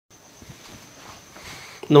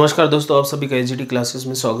नमस्कार दोस्तों, आप सभी का एचजीटी क्लासेस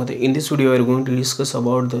में स्वागत है। In this video I am going to discuss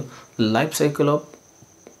about the life cycle of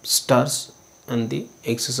stars and the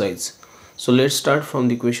exercise. So let's start from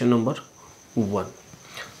the question number 1।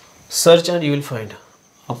 Search and you will find.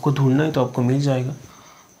 आपको ढूंढना है तो आपको मिल जाएगा।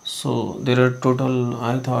 So there are total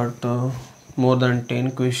I thought more than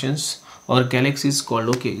 10 questions और Galaxy is called,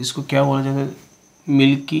 okay, इसको क्या बोला जाता है?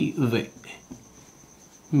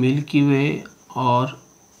 मिल्की वे और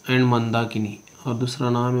एंड मंदाकिनी, और दूसरा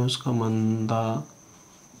नाम है उसका मंदाकिनी।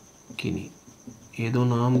 ये दो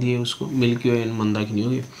नाम दिए उसको, milky way and Mandakini.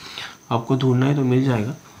 Okay, आपको ढूंढना है तो मिल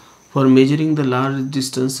जाएगा। For measuring the large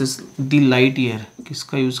distances the light year,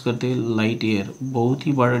 किसका यूज़ करते हैं? Light year. बहुत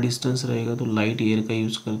ही बड़ा डिस्टेंस रहेगा तो लाइट ईयर का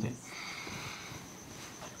यूज़ करते हैं।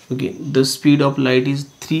 Okay, the speed of light is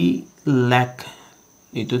 3 lakh,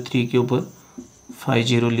 नहीं तो 3 के ऊपर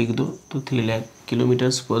 50 लिख दो तो 3 लाख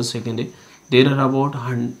किलोमीटर्स पर सेकेंड है। There are about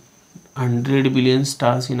 100 billion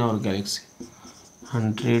stars in our Galaxy.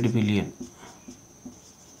 100 billion,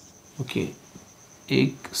 okay,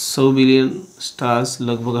 100 billion stars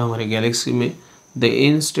लगभग हमारे गैलेक्सी में। The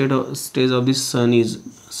end stage of the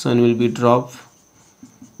sun will be drop,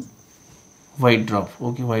 white drop.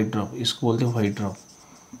 Okay, white drop, इसको बोलते हैं white drop,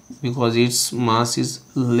 because its mass is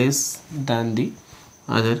less than the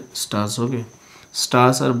other stars. Okay,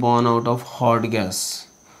 stars are born out of hot gas.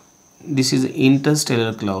 This is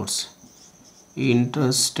interstellar clouds.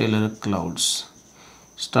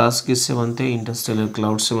 Stars किससे बनते हैं? interstellar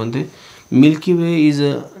clouds से बनते हैं। Milky Way is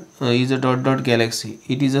a dot galaxy.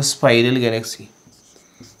 It is a spiral galaxy.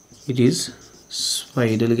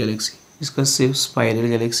 इसका सिर्फ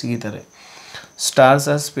spiral galaxy की तरह। Stars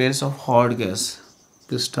are space of hot gas.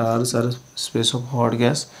 The stars are space of hot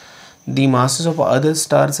gas. The masses of other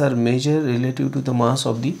stars are measured relative to the mass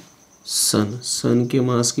of the sun. सन के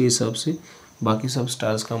मास के हिसाब से बाकी सब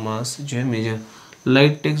स्टार्स का मास जो है major.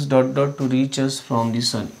 Light takes dot to reach us from the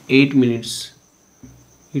sun 8 minutes.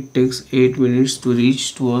 It takes 8 minutes to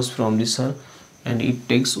reach to us from the sun and it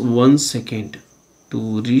takes 1 second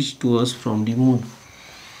to reach to us from the moon.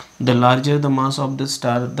 The larger the mass of the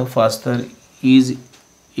star the faster is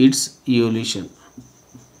it's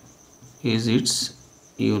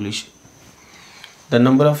evolution. The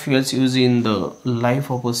number of fuels used in the life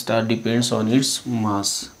of a star depends on its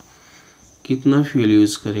mass. कितना fuel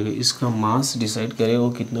use करेगा, इसका मास decide करेगा वो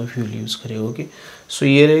कितना fuel use करेगा। Okay, सो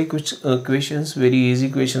ये रहे कुछ questions, very easy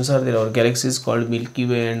questions are there. और Galaxy is called milky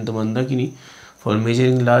way and the Mandakini. For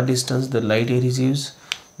measuring large distance the light year is use.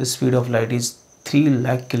 The speed of light is 3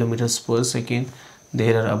 lakh kilometres पर second.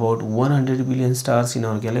 There are about 100 billion stars in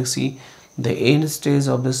our Galaxy. The end stage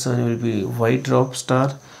of the sun will be white dwarf star.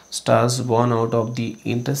 Stars born out of the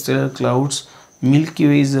interstellar clouds. Milky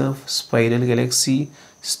Way is a spiral galaxy.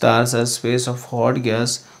 Stars are space of hot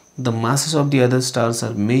gas. The masses of the other stars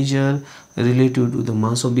are measured relative to the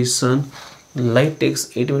mass of the sun. Light takes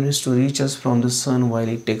 8 minutes to reach us from the sun,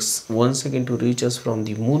 while it takes 1 second to reach us from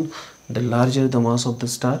the moon. The larger the mass of the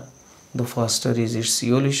star, the faster is its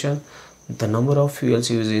evolution. The number of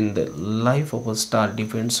fuels used in the life of a star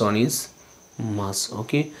depends on its mass.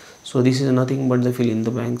 Okay, so this is nothing but the fill in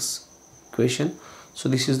the blanks question.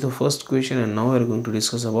 So this is the first question, and now we are going to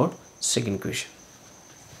discuss about second question.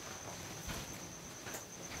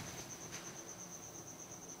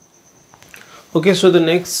 Okay, so the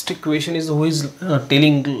next question is who is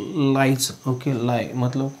telling lies. Okay, lie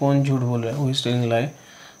मतलब कौन झूठ बोल रहा है? Who is telling lie?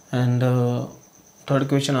 And third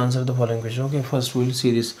question, answer the following question. Okay, first we will see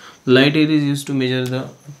this. Light year is used to measure the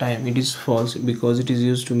time. It is false because it is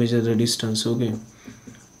used to measure the distance. Okay,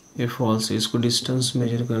 ये false है, इसको distance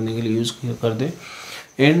measure करने के लिए use कर दे।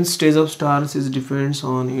 End stage of stars is depends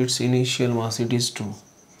on its initial mass. It is true.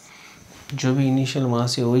 जो भी initial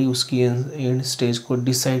mass है वही उसकी end stage को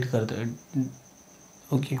decide करता है।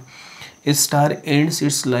 Okay, a star ends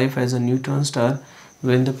its life as a neutron star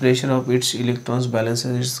when the pressure of its electrons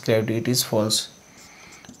balances its gravity. It is false.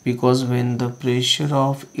 Because when the pressure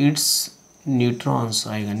of its neutrons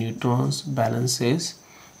balances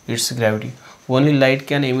its gravity, only light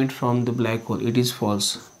can emit from the black hole. It is false.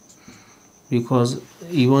 Because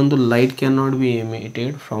even though light cannot be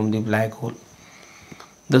emitted from the black hole,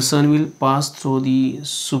 the sun will pass through the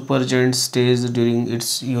supergiant stage during its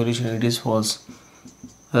evolution. It is false.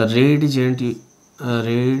 A red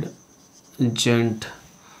giant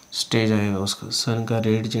stage आएगा उसका, सन का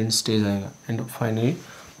red gent stage आएगा and finally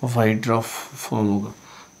white drop form होगा।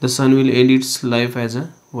 The sun will and it's life as a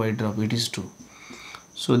white drop. It is true.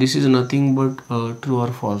 So this is nothing but true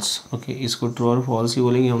और false. Okay, इसको true और false ही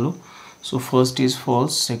बोलेंगे हम लोग। So first is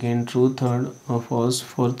false, second true, third false,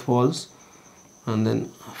 fourth false, and then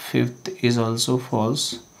fifth is also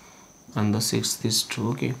false, and the sixth is true.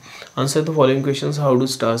 Okay, answer the following questions. How do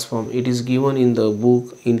stars form? It is given in the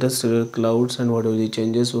book Interstellar Clouds and what are the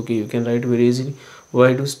changes. Okay, you can write very easily.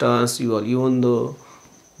 Why do stars evolve? Even though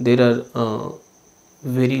there are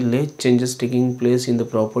very late changes taking place in the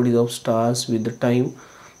properties of stars with the time,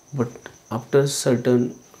 but after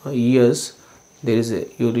certain years there is a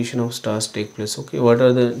evolution of stars take place. Okay, what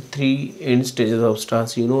are the three end stages of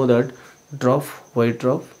stars? You know that dwarf, white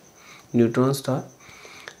dwarf, neutron star,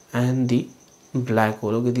 and the black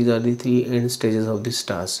hole. Okay, these are the three end stages of the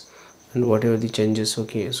stars, and whatever the changes.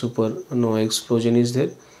 Okay, supernova explosion is there,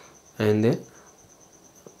 and then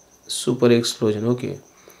super explosion. Okay,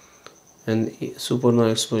 and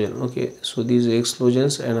supernova explosion. Okay, so these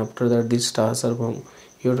explosions, and after that these stars are formed.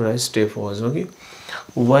 You have to write step was. Okay,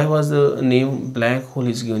 why was the name black hole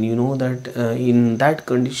is given? You know that in that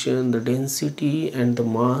condition the density and the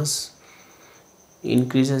mass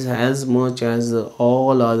increases as much as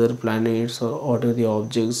all other planets or other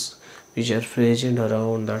objects which are present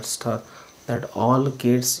around that star, that all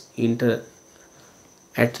gets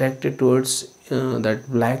attracted towards that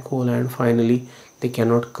black hole, and finally they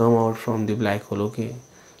cannot come out from the black hole. Okay,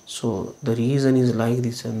 so the reason is like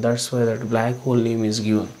this, and that's why that black hole name is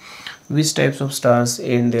given. Which types of stars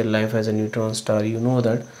end their life as a neutron star? You know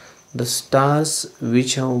that the stars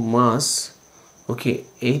which have mass, okay,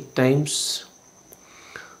 8 times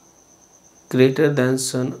greater than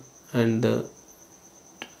sun, and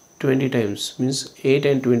 20 times, means 8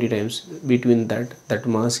 and 20 times between that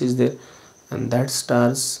mass is there, and that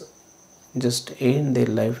stars just end their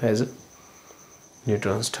life as a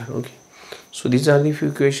neutron star. Okay, so these are the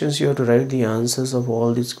few questions. You have to write the answers of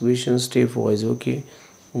all these questions step wise. Okay,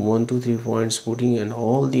 1 2 3 points putting, and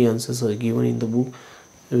all the answers are given in the book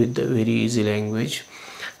with the very easy language.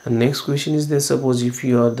 And next question is this: suppose if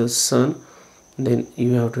you are the sun, then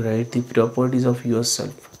you have to write the properties of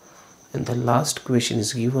yourself. And the last question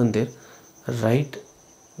is given there: write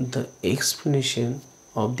the explanation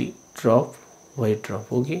of the drop, white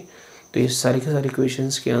drop. Okay, तो ये सारे के सारे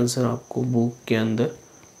questions के answer आपको book के अंदर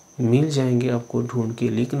मिल जाएंगे, आपको ढूंढ के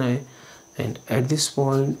लिखना है. And at this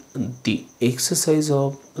point the exercise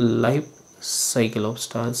of life cycle of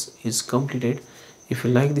stars is completed. If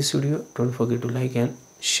you like this video, don't forget to like and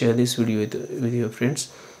share this video with your friends,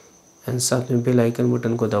 and साथ में बेल आइकन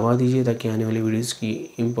बटन को दबा दीजिए ताकि आने वाली videos की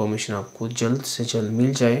information आपको जल्द से जल्द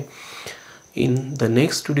मिल जाए. In the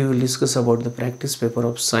next video will discuss about the practice paper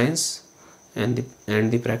of science and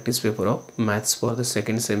the practice paper of maths for the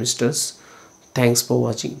second semesters. Thanks for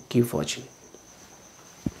watching. Keep watching.